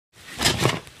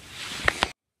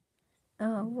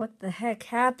Oh, what the heck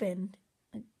happened?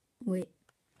 Wait.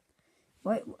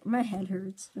 What? My head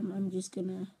hurts. I'm just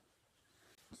gonna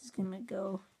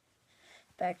go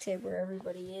back to where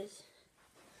everybody is.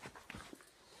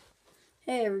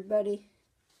 Hey, everybody.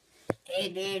 Hey,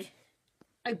 dude.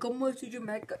 I come to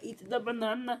Jamaica, eat the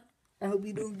banana. I hope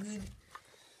you're doing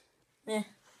good.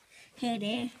 Hey,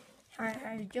 Dad.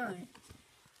 How you doing?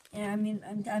 Yeah, I mean,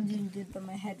 I'm doing good, but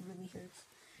my head really hurts.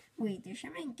 Wait, there's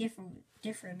something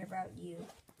different about you.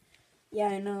 Yeah,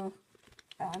 I know.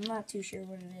 I'm not too sure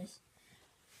what it is.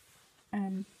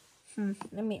 Let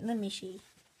me see.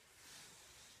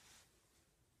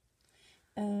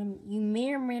 You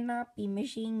may or may not be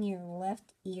missing your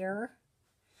left ear.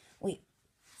 Wait,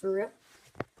 for real?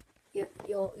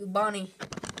 Yo, Bonnie.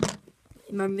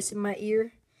 Am I missing my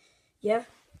ear? Yeah,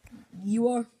 you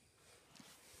are.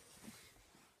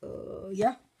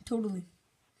 Yeah, totally.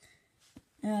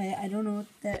 I don't know what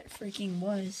that freaking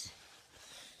was.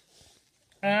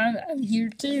 I'm here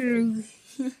too.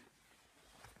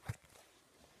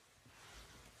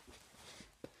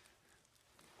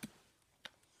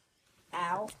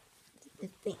 Ow. The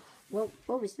thing. What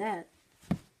was that?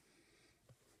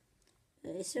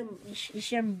 Some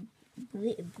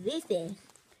breathing.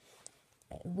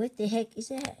 What the heck is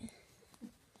that?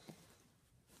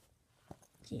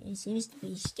 It seems to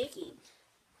be sticking.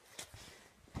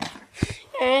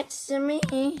 That's me.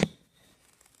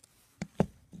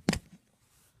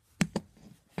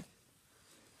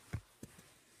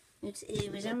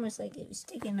 It was almost like it was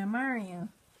sticking to Mario.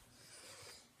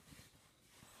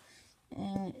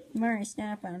 Mario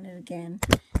snap on it again.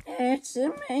 It's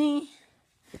me.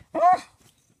 Oh!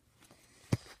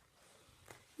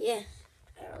 Yeah,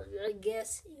 I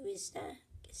guess it was.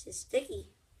 Guess it's sticky.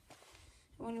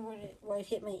 I wonder what it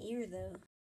hit my ear though.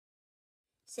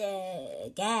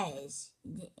 So, guys,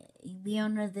 we all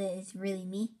know that it's really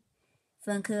me,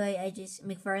 Funko.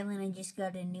 McFarlane. I just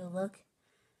got a new look.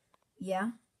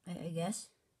 Yeah, I guess.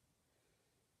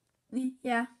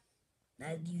 Yeah,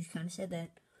 you kind of said that.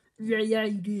 Yeah,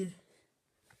 you did.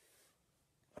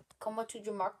 Coma to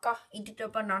Jamaica, eat the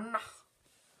banana.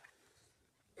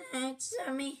 It's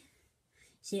me.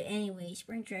 So anyway,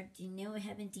 Springtrap, do you know what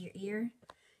happened to your ear?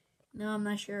 No, I'm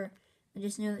not sure. I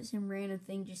just know that some random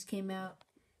thing just came out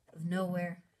of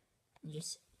nowhere and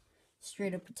just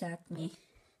straight up attacked me.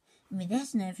 I mean,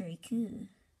 that's not very cool.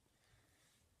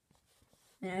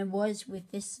 And I was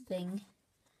with this thing.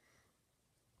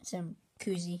 Some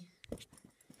koozie.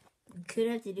 Could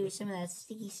have to do with some of that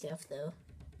sticky stuff, though.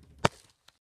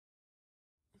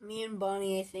 Me and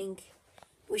Bonnie, I think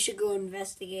we should go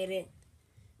investigate it.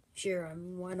 Sure, I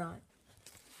mean, why not?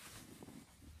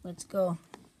 Let's go.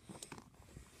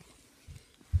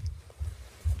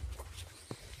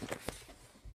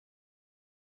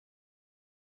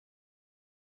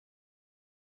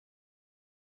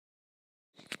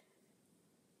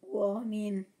 Well, I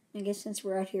mean, I guess since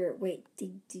we're out here, wait,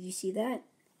 did you see that?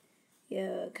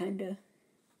 Yeah, kinda.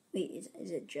 Wait,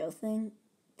 is it Joe thing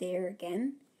there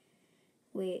again?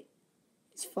 Wait,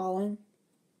 it's falling?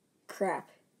 Crap.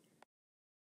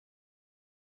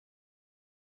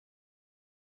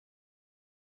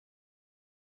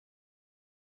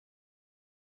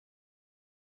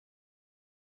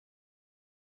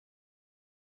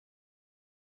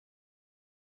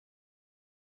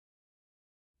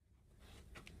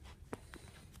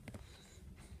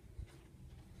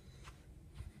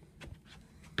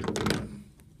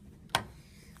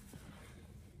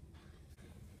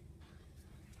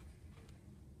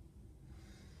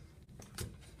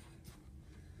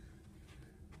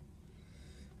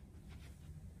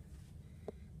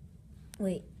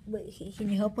 Wait, can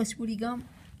you help us, Woodey Gump?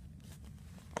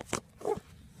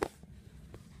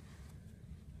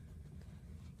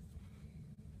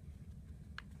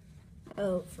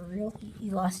 Oh, for real?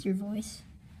 You lost your voice?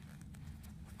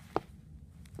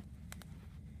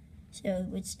 So,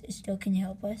 still, can you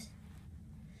help us?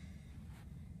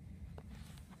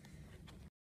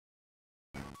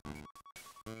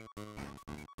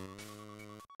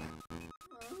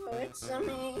 Oh, it's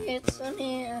me.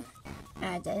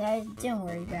 Don't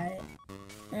worry about it.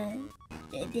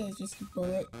 It is just a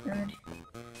bullet bird.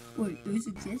 Wait, those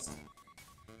exist?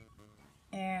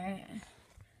 I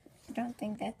don't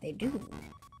think that they do.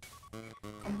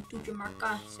 Come to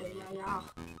Jamaica, so yeah.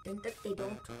 Think that they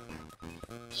don't.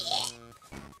 Yeah.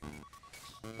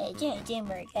 It didn't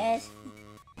work, guys.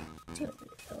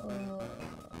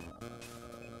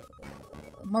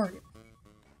 Mario.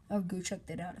 I would go check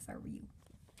that out if I were you.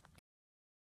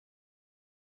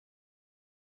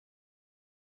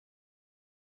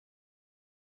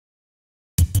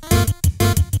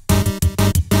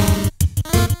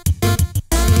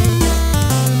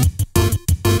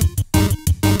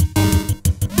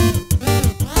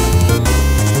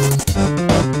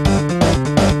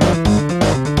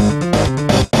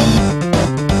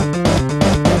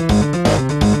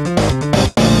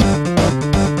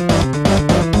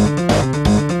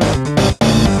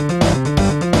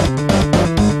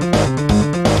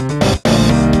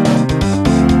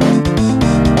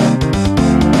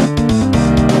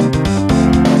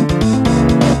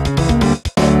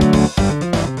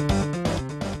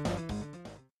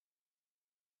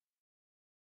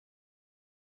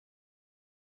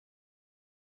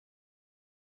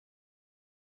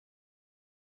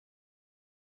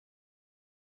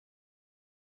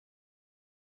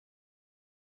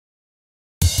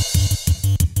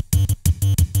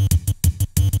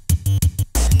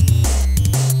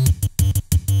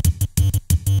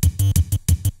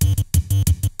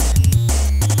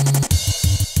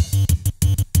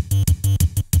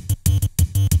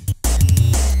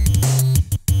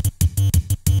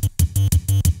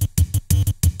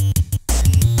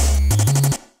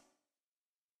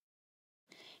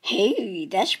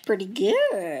 that's pretty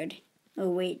good. Oh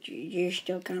wait, you're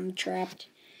still kind of trapped.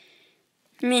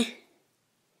 Meh.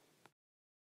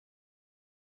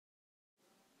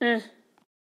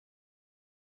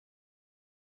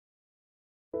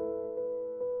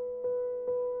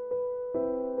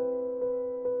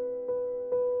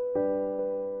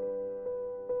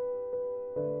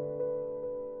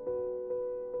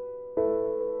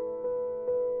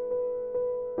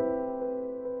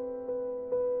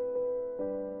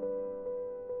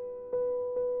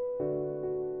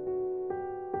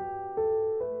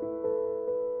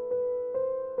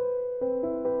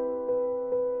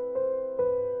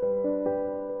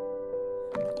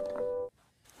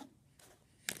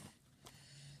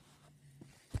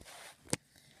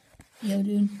 Yo,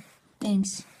 dude.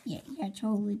 Thanks. Yeah,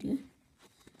 totally, dude.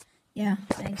 Yeah,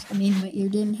 thanks. I mean, my ear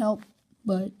didn't help,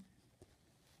 but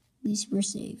at least we're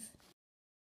safe.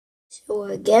 So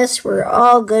I guess we're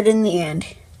all good in the end.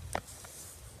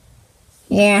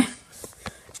 Yeah.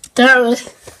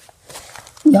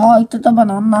 Yeah, ito the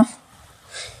banana.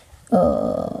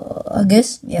 I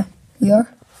guess, yeah, we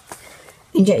are.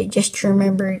 And just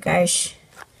remember, guys,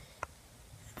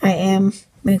 I am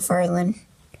McFarlane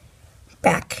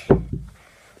back.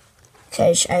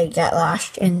 Because I got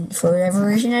lost, and for whatever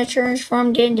reason I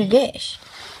transformed into this.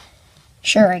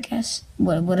 Sure, I guess.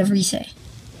 Whatever you say.